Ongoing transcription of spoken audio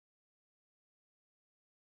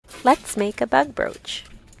Let's make a bug brooch.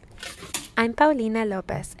 I'm Paulina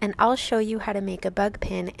Lopez, and I'll show you how to make a bug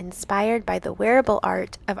pin inspired by the wearable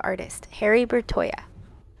art of artist Harry Bertoia.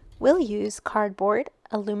 We'll use cardboard,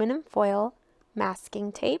 aluminum foil,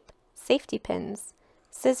 masking tape, safety pins,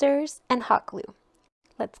 scissors, and hot glue.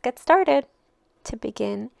 Let's get started. To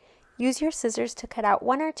begin, use your scissors to cut out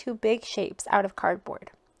 1 or 2 big shapes out of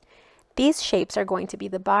cardboard. These shapes are going to be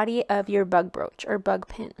the body of your bug brooch or bug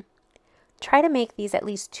pin. Try to make these at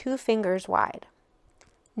least 2 fingers wide.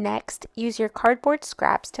 Next, use your cardboard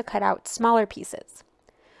scraps to cut out smaller pieces.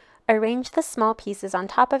 Arrange the small pieces on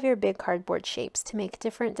top of your big cardboard shapes to make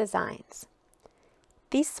different designs.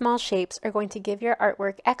 These small shapes are going to give your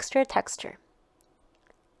artwork extra texture.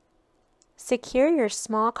 Secure your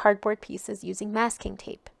small cardboard pieces using masking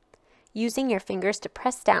tape, using your fingers to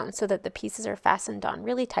press down so that the pieces are fastened on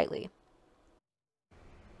really tightly.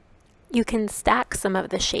 You can stack some of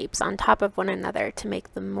the shapes on top of one another to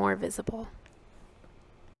make them more visible.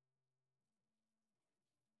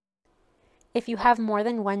 If you have more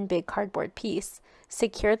than 1 big cardboard piece,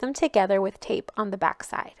 secure them together with tape on the back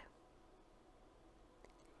side.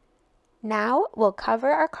 Now we'll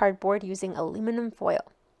cover our cardboard using aluminum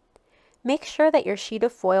foil. Make sure that your sheet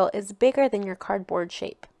of foil is bigger than your cardboard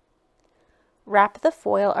shape. Wrap the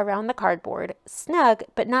foil around the cardboard, snug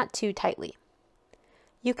but not too tightly.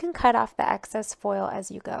 You can cut off the excess foil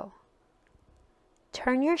as you go.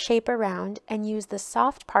 Turn your shape around and use the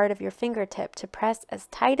soft part of your fingertip to press as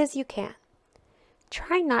tight as you can.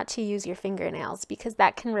 Try not to use your fingernails because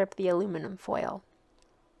that can rip the aluminum foil.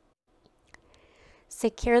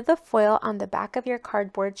 Secure the foil on the back of your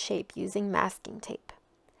cardboard shape using masking tape.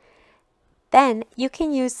 Then you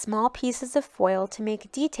can use small pieces of foil to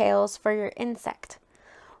make details for your insect.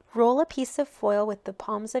 Roll a piece of foil with the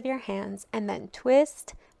palms of your hands and then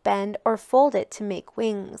twist, bend, or fold it to make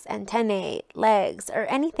wings, antennae, legs, or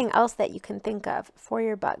anything else that you can think of for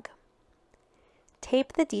your bug.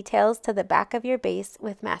 Tape the details to the back of your base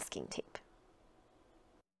with masking tape.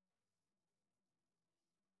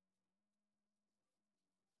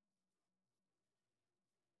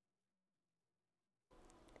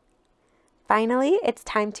 Finally, it's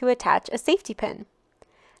time to attach a safety pin.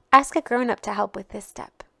 Ask a grown-up to help with this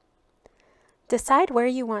step. Decide where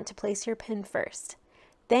you want to place your pin first.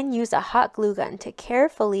 Then use a hot glue gun to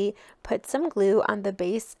carefully put some glue on the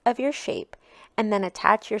base of your shape and then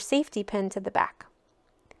attach your safety pin to the back.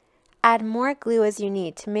 Add more glue as you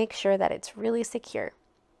need to make sure that it's really secure.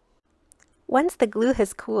 Once the glue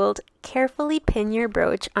has cooled, carefully pin your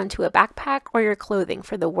brooch onto a backpack or your clothing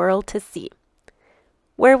for the world to see.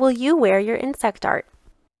 Where will you wear your insect art?